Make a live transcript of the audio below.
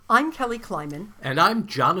I'm Kelly Kleiman. And I'm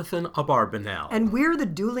Jonathan Abarbanel. And we're the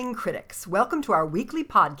Dueling Critics. Welcome to our weekly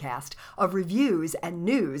podcast of reviews and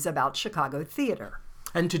news about Chicago theater.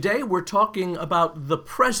 And today we're talking about The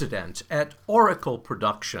President at Oracle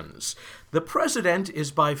Productions. The President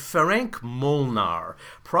is by Ferenc Molnar,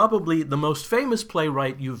 probably the most famous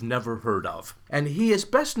playwright you've never heard of. And he is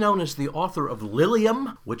best known as the author of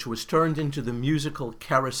Lilium, which was turned into the musical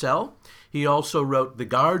Carousel. He also wrote The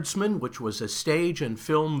Guardsman, which was a stage and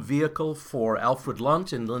film vehicle for Alfred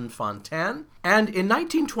Lunt and Lynn Fontanne. And in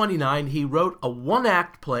 1929, he wrote a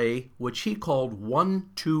one-act play, which he called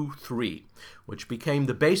 1, 2, 3, which became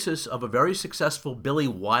the basis of a very successful Billy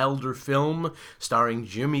Wilder film starring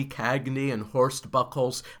Jimmy Cagney and Horst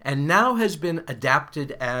Buchholz, and now has been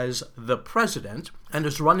adapted as The President, and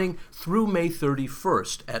is running through May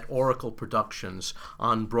 31st at Oracle Productions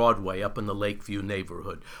on Broadway up in the Lakeview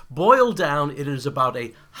neighborhood. Boiled down, it is about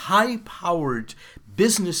a high-powered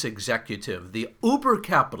business executive, the uber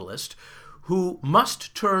capitalist, who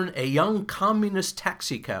must turn a young communist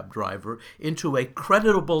taxicab driver into a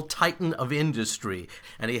creditable titan of industry,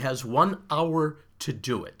 and he has 1 hour to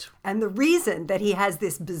do it. And the reason that he has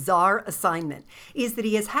this bizarre assignment is that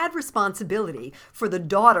he has had responsibility for the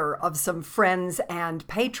daughter of some friends and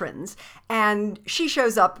patrons, and she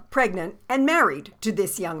shows up pregnant and married to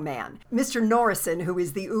this young man. Mr. Norrison, who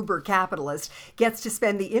is the uber capitalist, gets to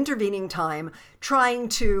spend the intervening time trying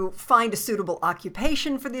to find a suitable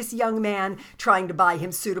occupation for this young man, trying to buy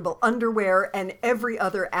him suitable underwear, and every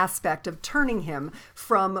other aspect of turning him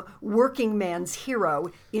from working man's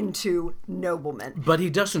hero into nobleman. But he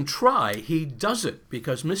doesn't try, he does it,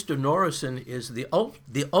 because Mr. Norrison is the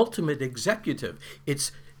ultimate executive.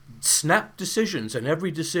 It's snap decisions, and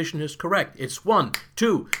every decision is correct. It's 1,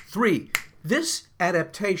 2, 3. This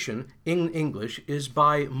adaptation in English is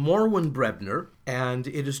by Morwen Brebner, and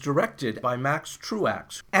it is directed by Max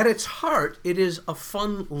Truax. At its heart, it is a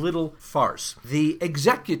fun little farce. The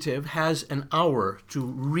executive has an hour to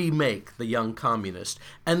remake The Young Communist,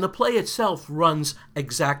 and the play itself runs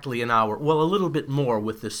exactly an hour, well, a little bit more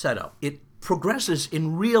with the setup. It progresses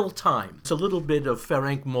in real time. It's a little bit of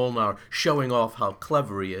Ferenc Molnar showing off how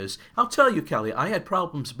clever he is. I'll tell you, Kelly, I had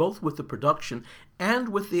problems both with the production and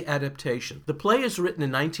with the adaptation. The play is written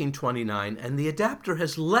in 1929, and the adapter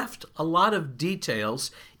has left a lot of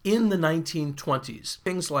details in the 1920s.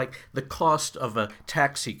 Things like the cost of a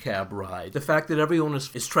taxi cab ride, the fact that everyone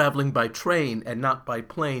is traveling by train and not by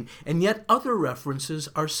plane, and yet other references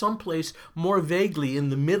are someplace more vaguely in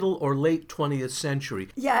the middle or late 20th century.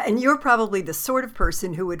 Yeah, and you're probably the sort of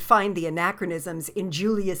person who would find the anachronisms in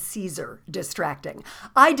Julius Caesar distracting.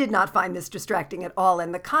 I did not find this distracting at all,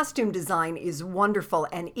 and the costume design is wonderful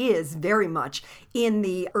and is very much in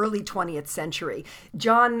the early 20th century.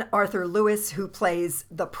 John Arthur Lewis, who plays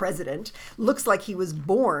the President, looks like he was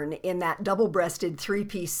born in that double-breasted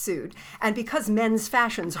three-piece suit, and because men's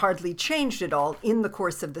fashions hardly changed at all in the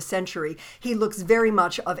course of the century, he looks very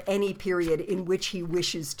much of any period in which he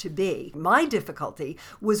wishes to be. My difficulty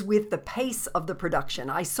was with the pace of the production.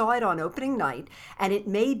 I saw it on opening night, and it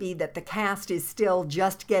may be that the cast is still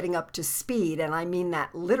just getting up to speed, and I mean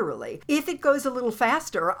that literally. If it goes a little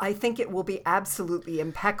faster, I think it will be absolutely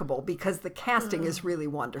impeccable because the casting is really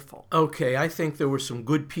wonderful. Okay, I think there were some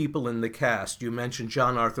good people in the cast. You mentioned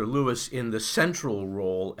John Arthur Lewis in the central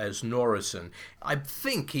role as Norrison. I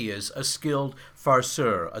think he is a skilled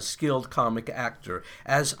farceur, a skilled comic actor,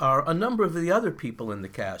 as are a number of the other people in the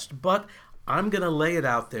cast. But I'm going to lay it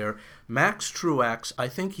out there. Max Truax, I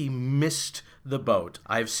think he missed the boat.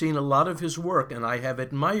 I've seen a lot of his work, and I have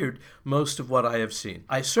admired most of what I have seen.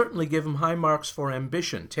 I certainly give him high marks for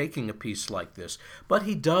ambition, taking a piece like this, but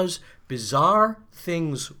he does bizarre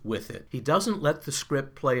things with it. He doesn't let the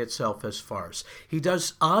script play itself as farce. He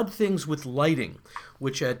does odd things with lighting,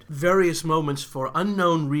 which at various moments, for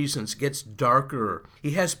unknown reasons, gets darker.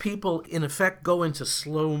 He has people, in effect, go into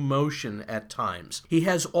slow motion at times. He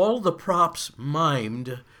has all the props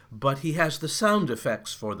mimed, but he has the sound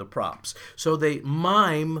effects for the props. So they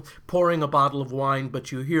mime pouring a bottle of wine,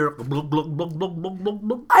 but you hear glug, glug, glug, glug, glug, glug,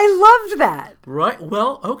 glug. I loved that. Right?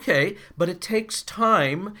 Well, okay, but it takes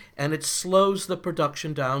time, and it slows the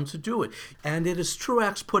production down to do it. And it is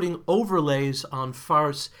Truax putting overlays on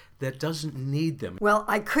farce that doesn't need them. Well,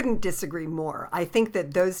 I couldn't disagree more. I think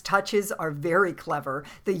that those touches are very clever.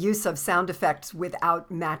 The use of sound effects without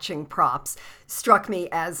matching props struck me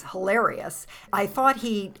as hilarious. I thought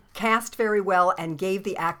he cast very well and gave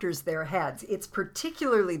the actors their heads. It's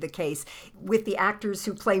particularly the case with the actors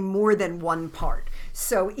who play more than one part.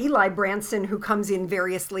 So Eli Branson, who comes in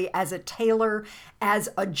variously as a tailor, as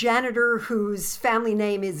a janitor whose family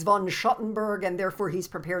name is von Schottenberg, and therefore he's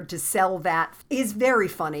prepared to sell that, is very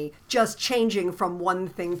funny, just changing from one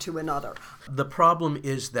thing to another. The problem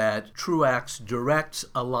is that Truax directs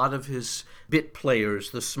a lot of his bit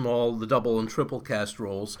players, the small, the double and triple cast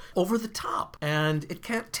roles, over the top. And it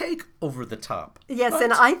can't take over the top. Yes,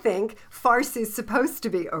 and I think farce is supposed to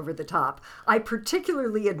be over the top. I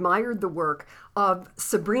particularly admired the work of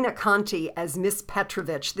Sabrina Conti as Miss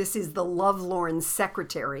Petrovich. This is the lovelorn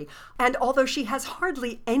secretary. And although she has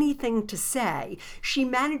hardly anything to say, she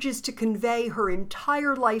manages to convey her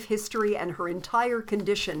entire life history and her entire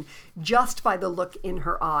condition just by the look in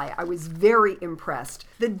her eye. I was very impressed.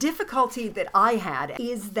 The difficulty that I had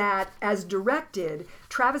is that, as directed,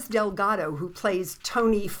 Travis Delgado, who plays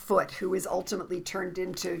Tony Foote, who is ultimately turned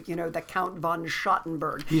into, the Count von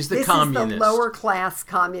Schottenberg. He's the communist. This is the lower class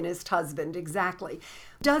communist husband, exactly.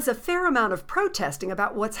 Does a fair amount of protesting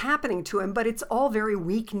about what's happening to him, but it's all very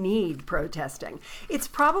weak-kneed protesting. It's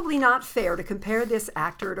probably not fair to compare this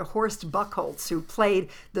actor to Horst Buchholz, who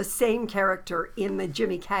played the same character in the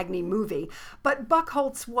Jimmy Cagney movie, but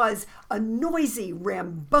Buchholz was a noisy,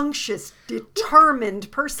 rambunctious,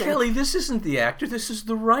 determined person. Kelly, this isn't the actor, this is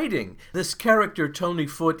the writing. This character, Tony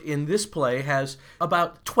Foote, in this play has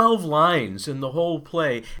about 12 lines in the whole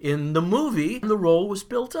play. In the movie, the role was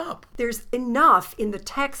built up. There's enough in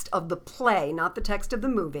the text of the play, not the text of the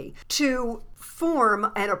movie, to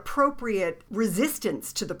form an appropriate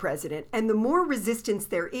resistance to the president. And the more resistance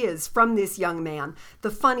there is from this young man,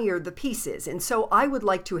 the funnier the piece is. And so I would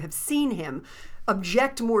like to have seen him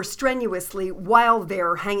object more strenuously while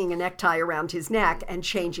they're hanging a necktie around his neck and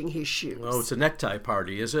changing his shoes. Oh, it's a necktie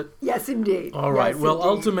party, is it? Yes, indeed. All right. Yes, well, indeed.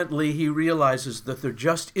 Ultimately, he realizes that there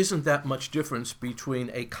just isn't that much difference between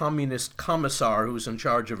a communist commissar who's in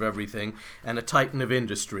charge of everything and a titan of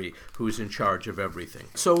industry who's in charge of everything.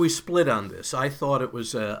 So we split on this. I thought it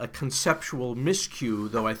was a conceptual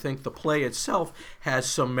miscue, though I think the play itself has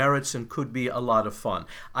some merits and could be a lot of fun.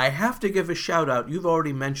 I have to give a shout out. You've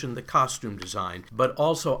already mentioned the costume design. But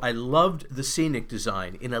also, I loved the scenic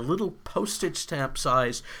design in a little postage stamp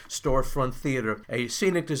size storefront theater, a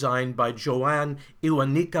scenic design by Joanne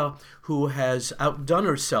Iwanika, who has outdone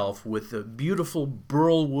herself with the beautiful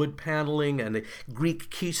burl wood paneling and a Greek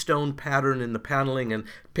keystone pattern in the paneling and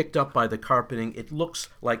picked up by the carpeting. It looks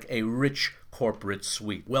like a rich corporate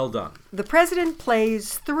suite. Well done. The President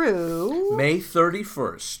plays through May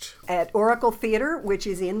 31st. at Oracle Theater, which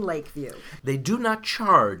is in Lakeview. They do not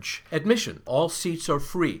charge admission. All seats are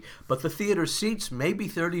free, but the theater seats maybe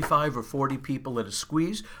 35 or 40 people at a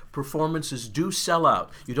squeeze. Performances do sell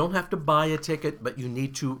out. You don't have to buy a ticket, but you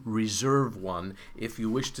need to reserve one if you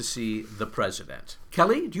wish to see The President.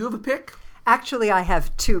 Kelly, do you have a pick? Actually, I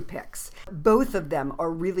have two picks. Both of them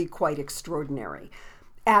are really quite extraordinary.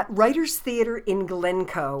 At Writers Theater in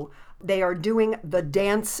Glencoe, they are doing The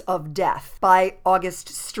Dance of Death by August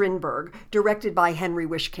Strindberg, directed by Henry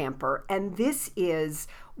Wishcamper. And this is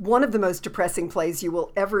one of the most depressing plays you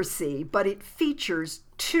will ever see, but it features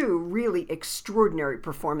two really extraordinary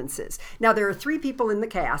performances. Now, there are three people in the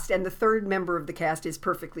cast, and the third member of the cast is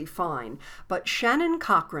perfectly fine. But Shannon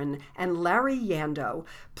Cochran and Larry Yando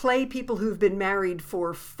play people who've been married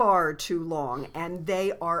for far too long, and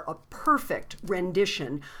they are a perfect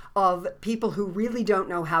rendition of people who really don't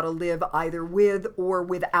know how to live either with or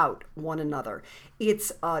without one another.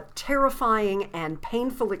 It's a terrifying and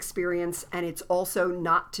painful experience, and it's also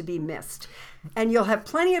not to be missed. And you'll have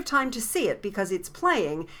plenty of time to see it because it's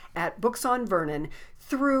playing at Books on Vernon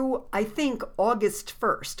through, I think, August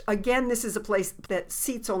 1st. Again, this is a place that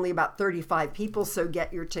seats only about 35 people, so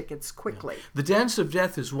get your tickets quickly. The Dance of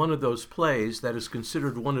Death is one of those plays that is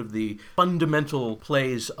considered one of the fundamental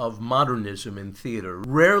plays of modernism in theater.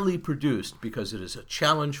 Rarely produced because it is a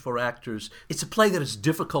challenge for actors. It's a play that is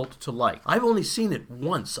difficult to like. I've only seen it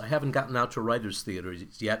once. I haven't gotten out to Writers Theater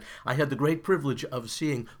yet. I had the great privilege of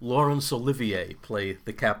seeing Laurence Olivier play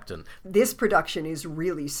the captain. This production is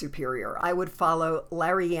really superior. I would follow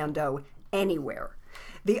Larry Yando anywhere.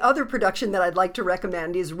 The other production that I'd like to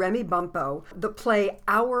recommend is Remy Bumpo, the play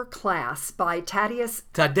Our Class by Tadeusz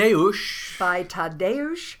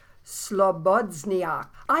Slobodniak.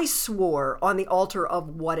 I swore on the altar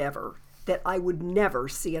of whatever that I would never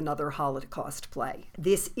see another Holocaust play.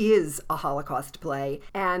 This is a Holocaust play,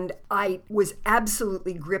 and I was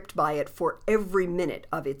absolutely gripped by it for every minute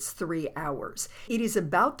of its 3 hours. It is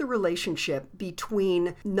about the relationship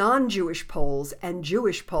between non-Jewish Poles and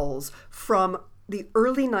Jewish Poles from the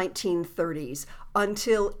early 1930s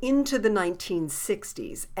until into the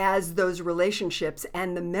 1960s, as those relationships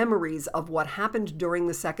and the memories of what happened during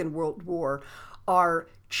the Second World War are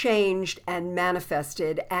changed and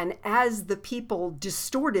manifested, and as the people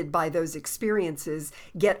distorted by those experiences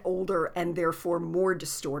get older and therefore more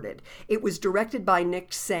distorted. It was directed by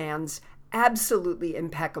Nick Sands, absolutely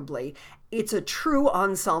impeccably. It's a true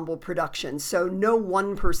ensemble production, so no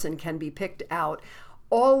one person can be picked out.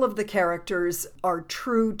 All of the characters are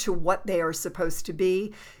true to what they are supposed to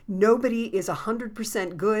be. Nobody is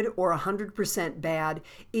 100% good or 100% bad.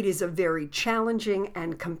 It is a very challenging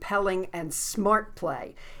and compelling and smart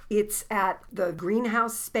play. It's at the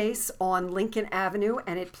Greenhouse Space on Lincoln Avenue,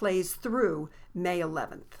 and it plays through May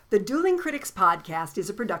 11th. The Dueling Critics podcast is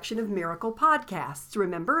a production of Miracle Podcasts.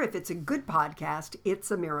 Remember, if it's a good podcast,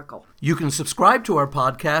 it's a miracle. You can subscribe to our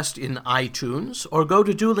podcast in iTunes or go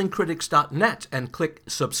to duelingcritics.net and click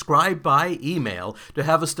subscribe by email to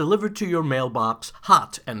have us delivered to your mailbox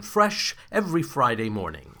hot and fresh every Friday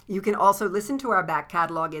morning. You can also listen to our back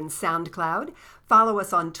catalog in SoundCloud, follow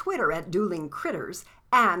us on Twitter at Dueling Critters,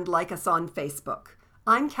 and like us on Facebook.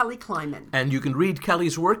 I'm Kelly Kleiman. And you can read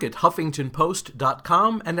Kelly's work at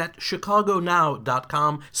HuffingtonPost.com and at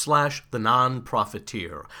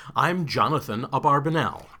ChicagoNow.com/TheNonProfiteer. I'm Jonathan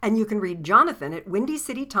Abarbanel. And you can read Jonathan at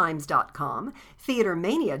WindyCityTimes.com,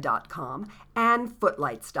 TheaterMania.com, and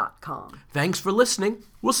Footlights.com. Thanks for listening.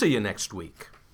 We'll see you next week.